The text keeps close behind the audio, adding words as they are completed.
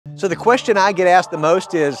So the question I get asked the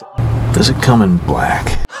most is, does it come in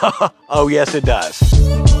black? oh yes it does.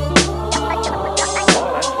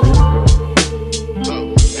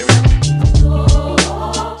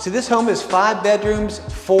 So this home is 5 bedrooms,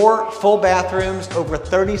 4 full bathrooms, over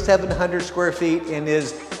 3,700 square feet, and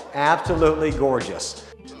is absolutely gorgeous.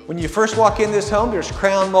 When you first walk in this home, there's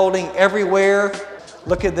crown molding everywhere.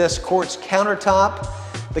 Look at this quartz countertop.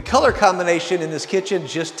 The color combination in this kitchen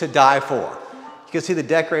just to die for. You can see the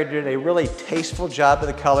decorator did a really tasteful job of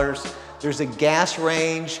the colors. There's a gas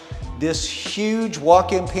range. This huge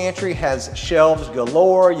walk-in pantry has shelves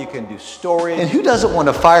galore. You can do storage. And who doesn't want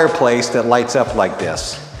a fireplace that lights up like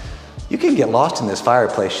this? You can get lost in this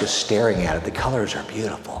fireplace just staring at it. The colors are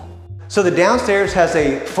beautiful. So the downstairs has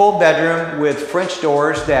a full bedroom with French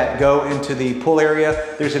doors that go into the pool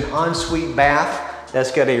area. There's an ensuite bath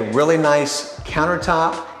that's got a really nice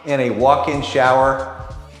countertop and a walk-in shower.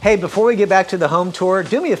 Hey, before we get back to the home tour,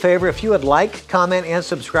 do me a favor, if you would like, comment, and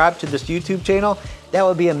subscribe to this YouTube channel, that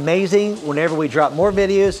would be amazing. Whenever we drop more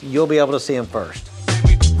videos, you'll be able to see them first.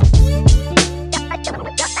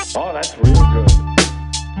 Oh, that's real good.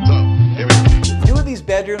 Two of these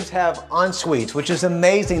bedrooms have en-suites, which is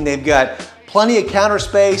amazing. They've got plenty of counter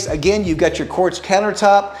space. Again, you've got your quartz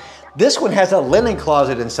countertop. This one has a linen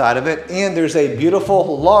closet inside of it, and there's a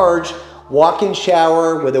beautiful, large walk-in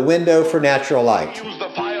shower with a window for natural light.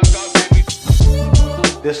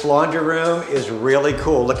 This laundry room is really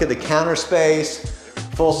cool. Look at the counter space,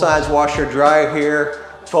 full-size washer dryer here,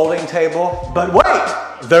 folding table. But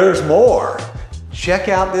wait, there's more. Check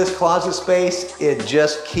out this closet space. It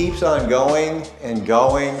just keeps on going and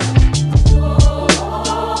going.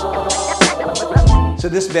 So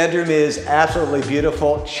this bedroom is absolutely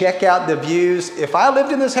beautiful. Check out the views. If I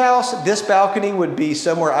lived in this house, this balcony would be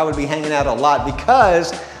somewhere I would be hanging out a lot,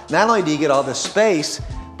 because not only do you get all this space,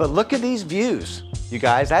 but look at these views. You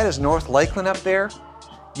guys, that is North Lakeland up there.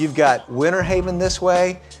 You've got Winter Haven this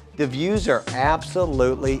way. The views are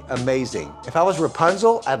absolutely amazing. If I was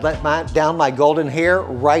Rapunzel, I'd let down my golden hair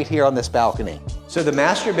right here on this balcony. So the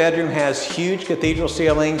master bedroom has huge cathedral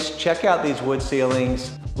ceilings. Check out these wood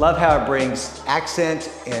ceilings. Love how it brings accent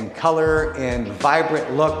and color and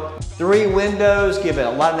vibrant look. 3 windows, give it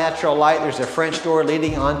a lot of natural light. There's a French door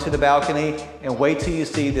leading onto the balcony, and wait till you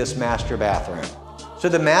see this master bathroom. So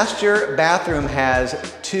the master bathroom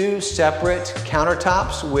has 2 separate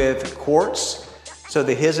countertops with quartz. So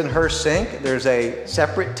the his and her sink, there's a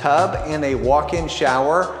separate tub and a walk-in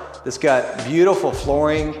shower that's got beautiful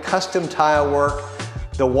flooring, custom tile work.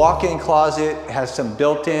 The walk-in closet has some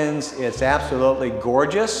built-ins. It's absolutely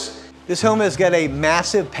gorgeous. This home has got a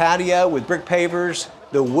massive patio with brick pavers.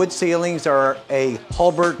 The wood ceilings are a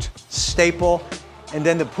Hulbert staple. And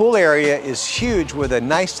then the pool area is huge with a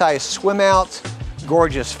nice sized swim out,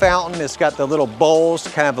 gorgeous fountain. It's got the little bowls to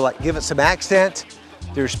kind of like give it some accent.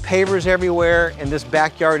 There's pavers everywhere, and this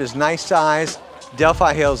backyard is nice size.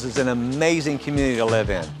 Delphi Hills is an amazing community to live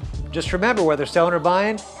in. Just remember, whether selling or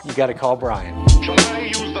buying, you gotta call Brian.